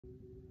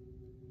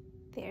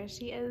There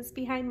she is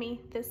behind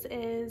me. This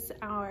is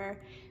our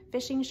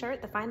fishing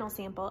shirt, the final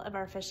sample of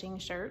our fishing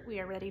shirt.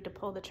 We are ready to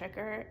pull the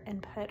trigger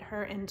and put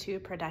her into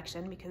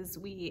production because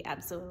we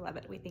absolutely love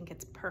it. We think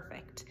it's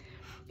perfect.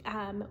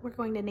 We're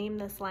going to name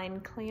this line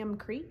Clam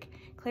Creek.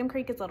 Clam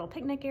Creek is a little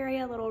picnic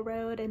area, a little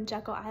road in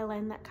Jekyll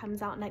Island that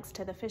comes out next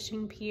to the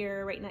fishing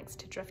pier, right next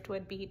to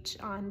Driftwood Beach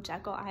on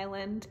Jekyll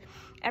Island.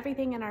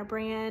 Everything in our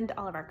brand,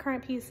 all of our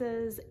current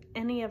pieces,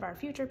 any of our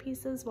future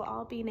pieces will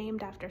all be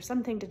named after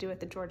something to do with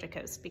the Georgia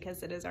coast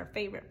because it is our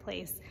favorite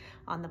place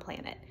on the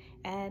planet.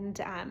 And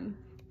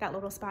that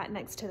little spot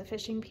next to the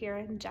fishing pier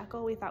in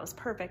Jekyll we thought was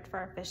perfect for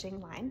our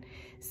fishing line.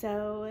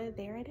 So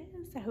there it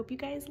is. I hope you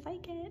guys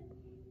like it.